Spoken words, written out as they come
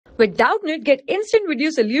With Doubtnut, get instant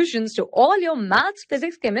video solutions to all your maths,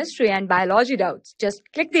 physics, chemistry, and biology doubts. Just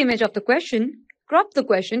click the image of the question, crop the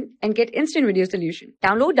question, and get instant video solution.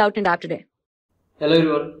 Download Doubtnut app today. Hello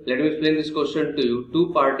everyone, let me explain this question to you.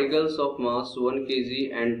 Two particles of mass 1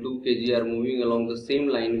 kg and 2 kg are moving along the same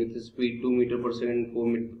line with the speed 2 meter per second and 4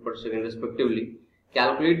 meter per second respectively.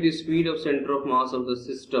 Calculate the speed of center of mass of the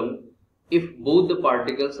system if both the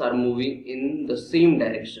particles are moving in the same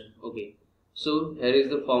direction. Okay, so here is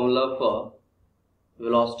the formula for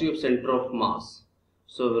velocity of center of mass.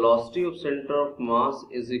 So velocity of center of mass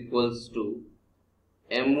is equals to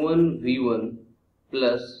m1 v1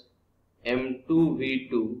 plus m2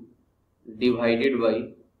 v2 divided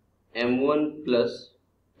by m1 plus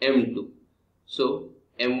m2. So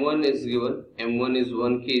m1 is given, m1 is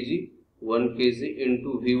 1 kg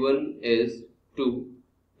into v1 is 2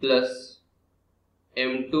 plus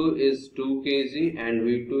m2 is 2 kg and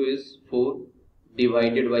v2 is 4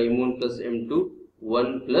 divided by m1 plus m2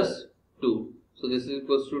 1 plus 2. So this is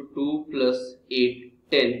equals to 2 plus 8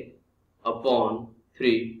 10 upon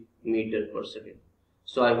 3 meter per second.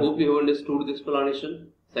 So I hope you have understood the explanation.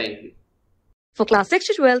 Thank you. For class 6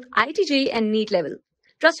 to 12, IIT JEE and NEET level.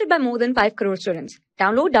 Trusted by more than 5 crore students.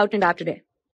 Download Doubtnut app today.